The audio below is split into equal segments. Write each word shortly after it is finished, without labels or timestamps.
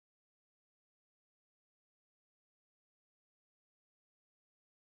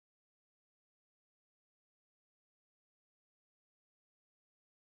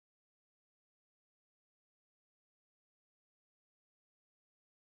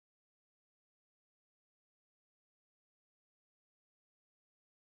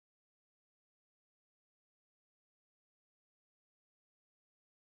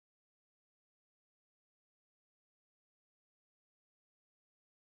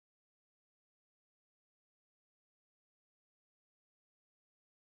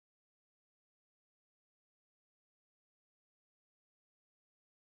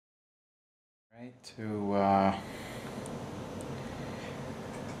To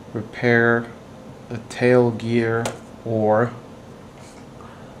repair the tail gear or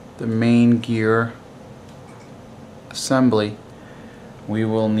the main gear assembly, we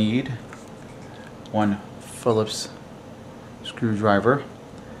will need one Phillips screwdriver,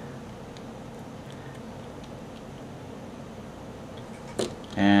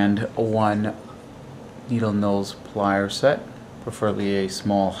 and one needle nose plier set, preferably a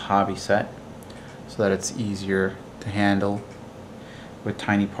small hobby set, so that it's easier to handle with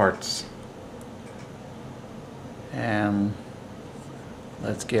tiny parts. And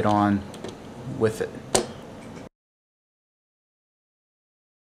let's get on with it.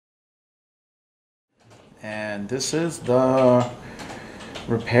 And this is the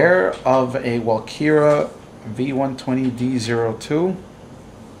repair of a Walkera V120D02.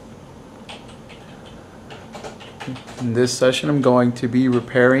 In this session I'm going to be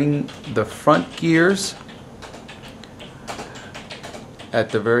repairing the front gears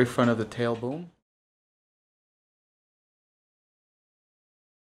at the very front of the tail boom.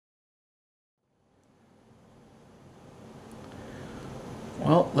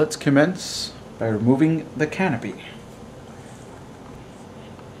 Well, let's commence by removing the canopy.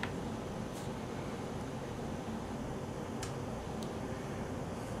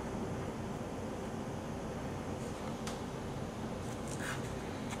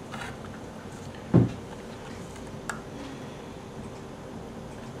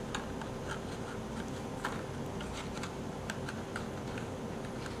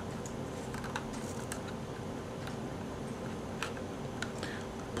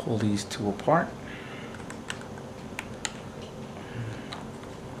 Pull these two apart.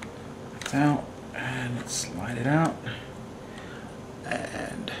 It's out, and let's slide it out,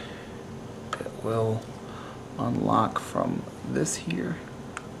 and it will unlock from this here.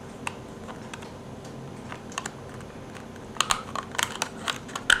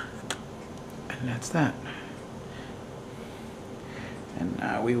 And that's that. And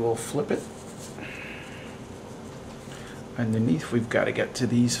now we will flip it. Underneath, we've got to get to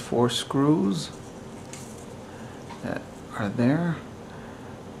these 4 screws that are there.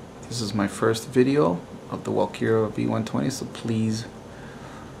 This is my first video of the Walkera V120, so please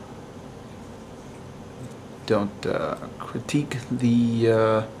don't critique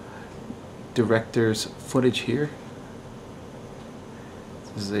the director's footage here.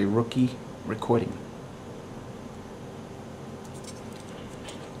 This is a rookie recording.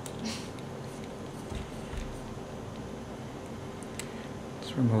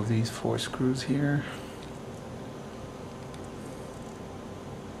 Remove these 4 screws here.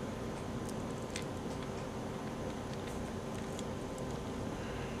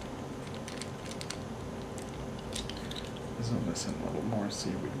 Zoom this in a little more, see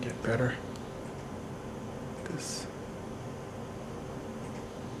if we can get better. This.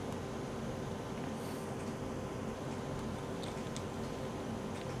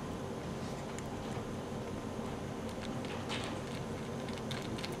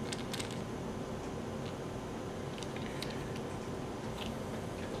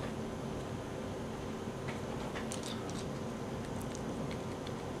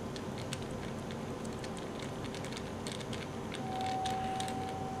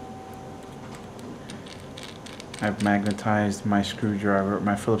 I've magnetized my screwdriver,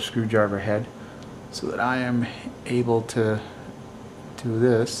 my Phillips screwdriver head, so that I am able to do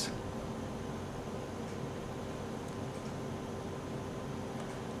this.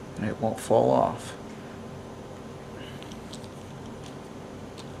 And it won't fall off.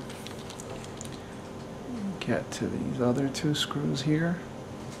 Get to these other 2 screws here.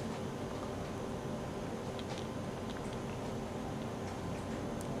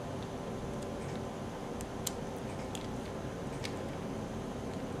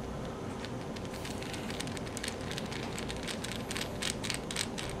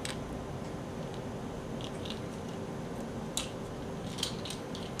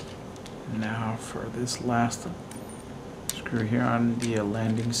 Now for this last screw here on the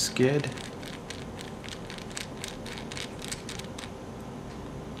landing skid.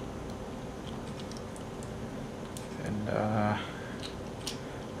 And that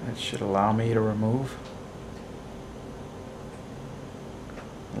should allow me to remove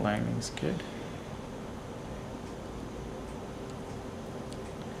the landing skid.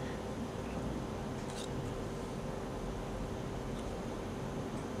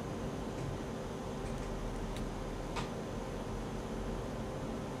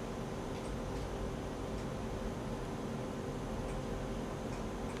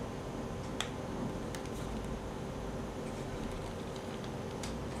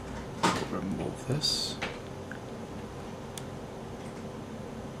 with this.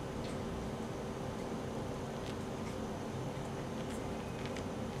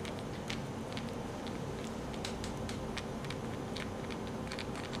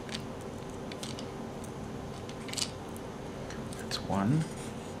 That's one.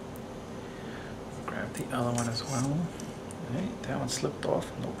 Grab the other one as well. Okay, that one slipped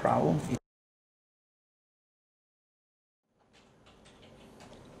off, no problem.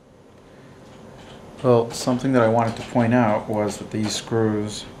 Well, something that I wanted to point out was that these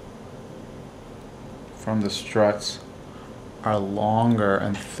screws from the struts are longer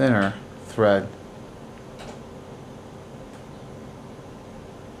and thinner thread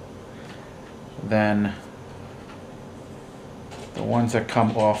than the ones that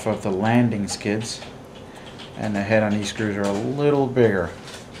come off of the landing skids, and the head on these screws are a little bigger.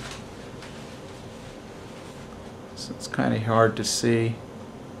 So it's kind of hard to see.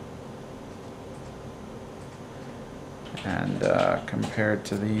 And compared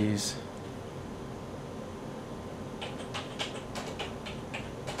to these,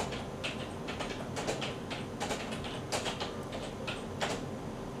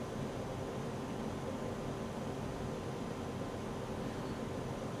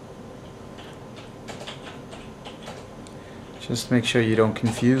 just make sure you don't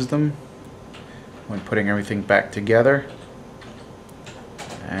confuse them when putting everything back together.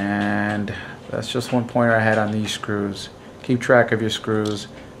 And that's just one pointer I had on these screws. Keep track of your screws.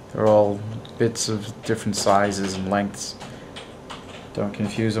 They're all bits of different sizes and lengths. Don't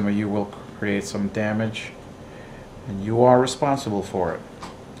confuse them or you will create some damage, and you are responsible for it.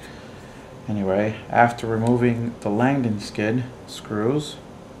 Anyway, after removing the landing skid screws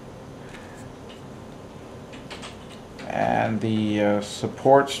and the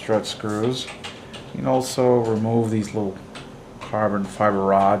support strut screws, you can also remove these little carbon fiber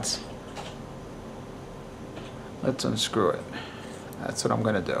rods. Let's unscrew it. That's what I'm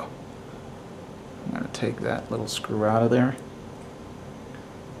going to do. I'm going to take that little screw out of there.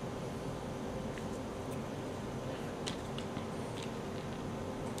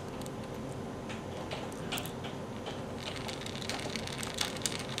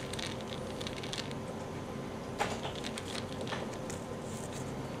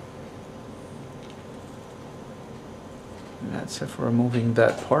 And that's it for removing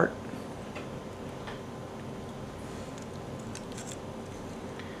that part.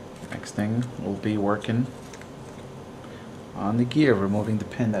 Next thing we'll be working on the gear, removing the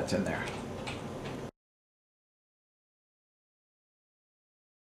pin that's in there.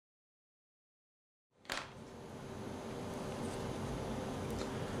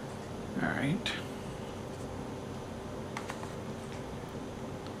 Alright.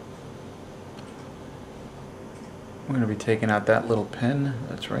 We're going to be taking out that little pin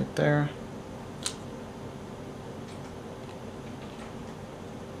that's right there.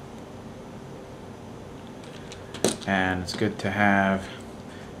 And it's good to have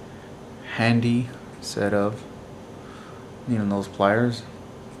handy set of needle nose pliers.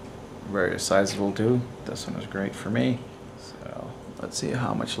 Various sizes will do. This one is great for me. So let's see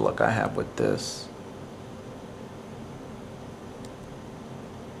how much luck I have with this.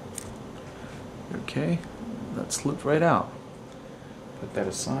 Okay, that slipped right out. Put that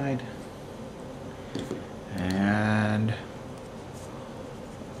aside and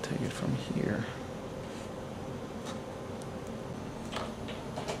take it from here.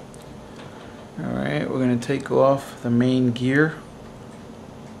 Alright, we're going to take off the main gear,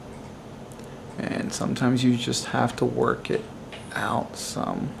 and sometimes you just have to work it out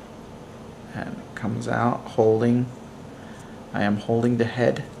some, and it comes out holding. I am holding the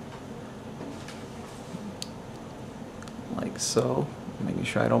head like so, making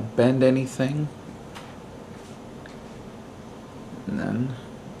sure I don't bend anything, and then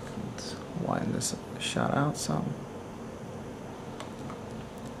let's widen this shot out some.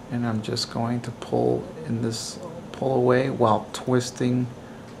 And I'm just going to pull away while twisting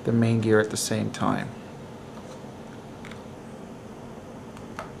the main gear at the same time.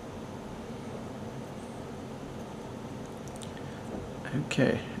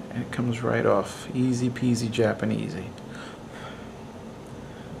 Okay, and it comes right off. Easy peasy Japanesey.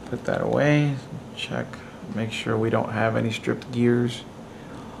 Put that away, check, make sure we don't have any stripped gears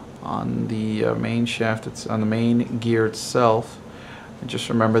on the main shaft. It's on the main gear itself. And just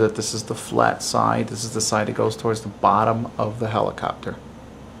remember that this is the flat side. This is the side that goes towards the bottom of the helicopter.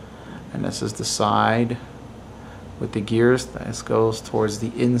 And this is the side with the gears. This goes towards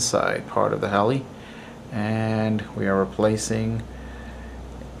the inside part of the heli. And we are replacing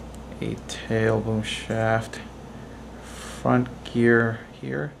a tail boom shaft front gear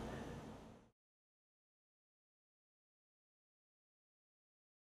here.